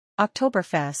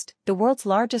Oktoberfest, the world's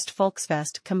largest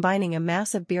Volksfest combining a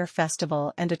massive beer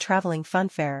festival and a traveling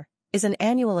funfair, is an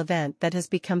annual event that has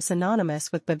become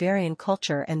synonymous with Bavarian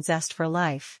culture and zest for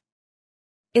life.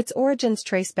 Its origins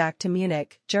trace back to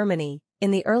Munich, Germany, in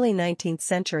the early 19th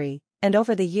century, and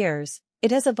over the years,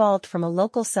 it has evolved from a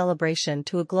local celebration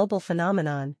to a global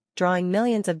phenomenon, drawing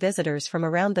millions of visitors from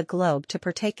around the globe to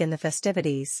partake in the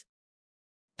festivities.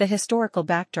 The historical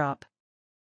backdrop.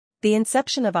 The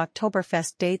inception of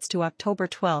Oktoberfest dates to October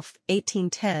 12,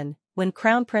 1810, when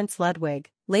Crown Prince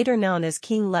Ludwig, later known as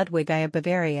King Ludwig I of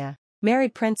Bavaria,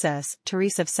 married Princess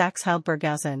Therese of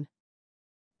Saxe-Hildburghausen.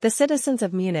 The citizens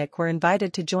of Munich were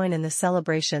invited to join in the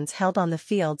celebrations held on the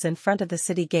fields in front of the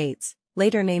city gates,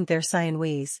 later named their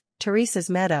Sion-Wies,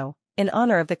 Therese's Meadow, in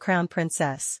honor of the Crown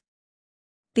Princess.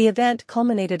 The event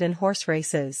culminated in horse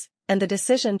races, and the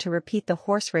decision to repeat the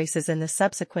horse races in the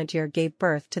subsequent year gave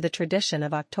birth to the tradition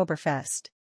of Oktoberfest.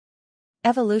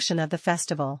 Evolution of the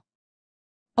festival.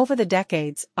 Over the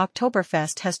decades,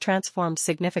 Oktoberfest has transformed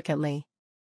significantly.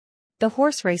 The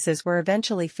horse races were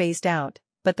eventually phased out,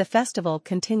 but the festival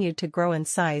continued to grow in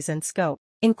size and scope,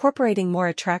 incorporating more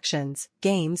attractions,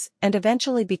 games, and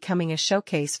eventually becoming a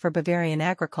showcase for Bavarian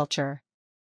agriculture.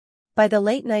 By the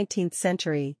late 19th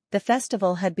century, the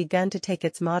festival had begun to take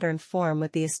its modern form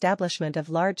with the establishment of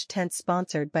large tents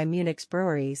sponsored by Munich's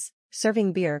breweries,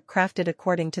 serving beer crafted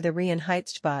according to the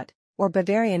Reinheitsgebot, or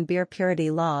Bavarian beer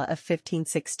purity law of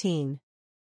 1516.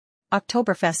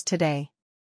 Oktoberfest today.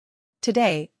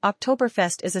 Today,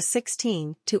 Oktoberfest is a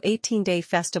 16 to 18-day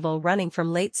festival running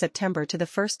from late September to the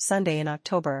first Sunday in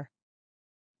October.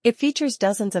 It features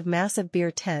dozens of massive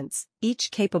beer tents, each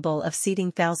capable of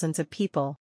seating thousands of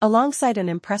people, alongside an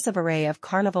impressive array of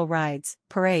carnival rides,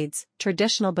 parades,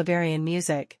 traditional Bavarian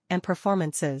music, and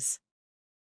performances.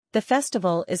 The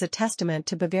festival is a testament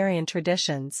to Bavarian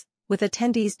traditions, with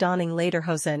attendees donning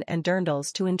lederhosen and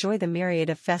dirndls to enjoy the myriad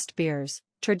of fest beers,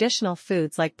 traditional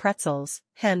foods like pretzels,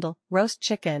 Händel, roast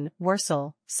chicken,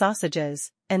 Wurzel,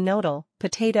 sausages, and Knödel,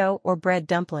 potato or bread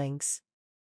dumplings.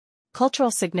 Cultural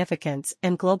significance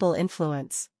and global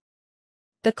influence.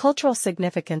 The cultural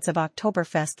significance of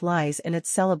Oktoberfest lies in its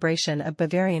celebration of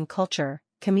Bavarian culture,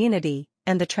 community,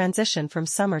 and the transition from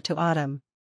summer to autumn.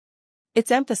 Its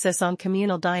emphasis on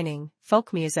communal dining,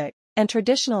 folk music, and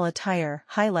traditional attire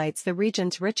highlights the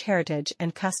region's rich heritage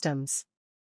and customs.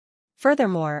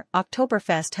 Furthermore,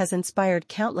 Oktoberfest has inspired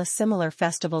countless similar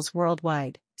festivals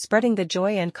worldwide, spreading the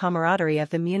joy and camaraderie of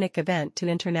the Munich event to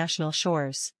international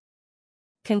shores.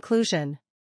 Conclusion.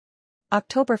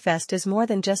 Oktoberfest is more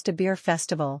than just a beer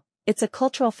festival, it's a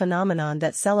cultural phenomenon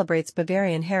that celebrates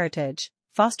Bavarian heritage,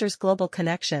 fosters global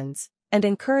connections, and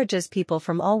encourages people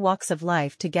from all walks of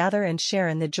life to gather and share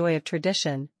in the joy of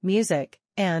tradition, music,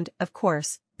 and, of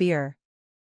course, beer.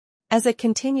 As it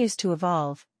continues to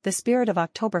evolve, the spirit of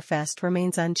Oktoberfest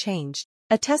remains unchanged,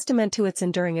 a testament to its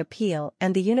enduring appeal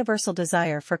and the universal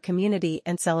desire for community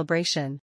and celebration.